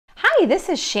Hi, this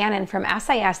is Shannon from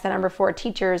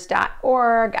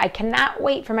SIS4teachers.org. I cannot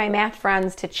wait for my math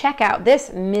friends to check out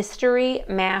this mystery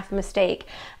math mistake.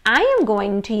 I am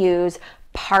going to use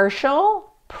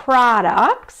partial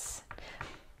products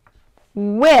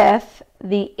with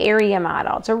the area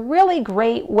model. It's a really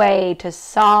great way to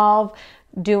solve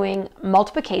doing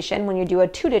multiplication when you do a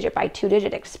 2-digit by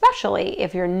 2-digit, especially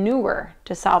if you're newer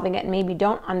to solving it and maybe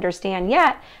don't understand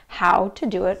yet how to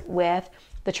do it with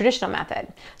the traditional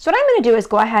method. So what I'm going to do is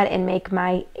go ahead and make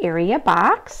my area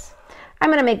box. I'm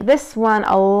going to make this one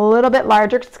a little bit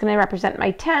larger because it's going to represent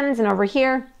my 10s, and over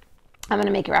here I'm going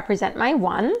to make it represent my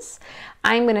 1s.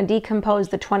 I'm going to decompose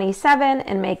the 27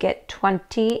 and make it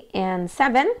 20 and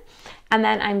 7. And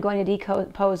then I'm going to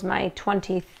decompose my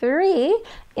 23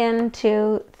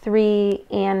 into 3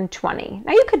 and 20.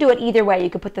 Now you could do it either way.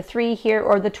 You could put the 3 here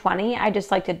or the 20. I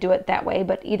just like to do it that way,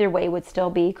 but either way would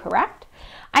still be correct.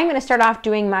 I'm going to start off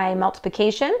doing my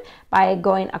multiplication by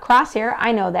going across here.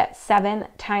 I know that 7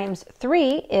 times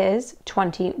 3 is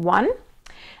 21.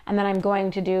 And then I'm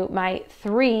going to do my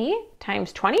 3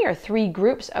 times 20, or 3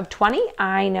 groups of 20,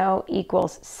 I know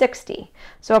equals 60.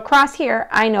 So across here,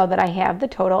 I know that I have the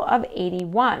total of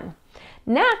 81.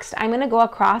 Next, I'm going to go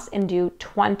across and do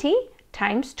 20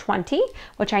 times 20,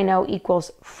 which I know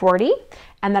equals 40.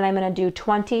 And then I'm going to do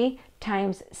 20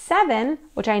 times 7,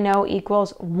 which I know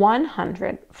equals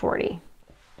 140.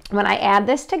 When I add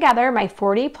this together, my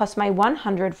 40 plus my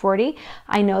 140,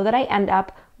 I know that I end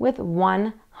up with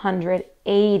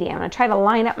 180. I'm going to try to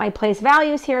line up my place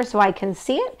values here so I can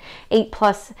see it. 80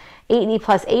 plus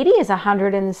 80 is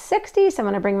 160, so I'm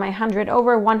going to bring my 100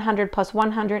 over. 100 plus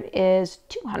 100 is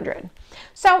 200.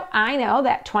 So I know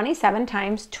that 27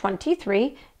 times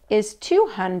 23 is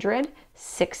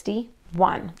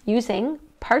 261, using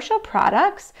partial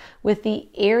products with the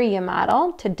area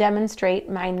model to demonstrate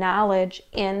my knowledge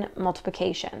in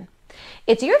multiplication.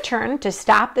 It's your turn to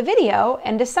stop the video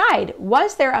and decide,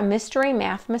 was there a mystery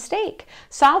math mistake?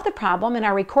 Solve the problem in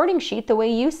our recording sheet the way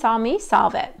you saw me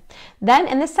solve it. Then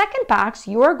in the second box,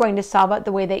 you're going to solve it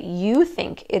the way that you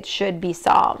think it should be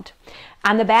solved.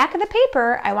 On the back of the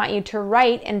paper, I want you to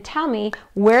write and tell me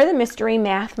where the mystery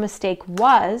math mistake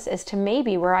was as to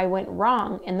maybe where I went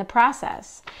wrong in the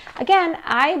process. Again,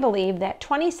 I believe that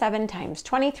 27 times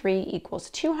 23 equals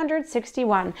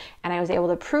 261, and I was able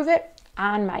to prove it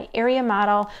on my area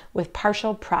model with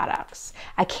partial products.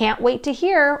 I can't wait to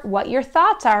hear what your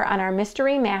thoughts are on our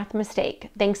mystery math mistake.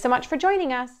 Thanks so much for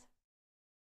joining us.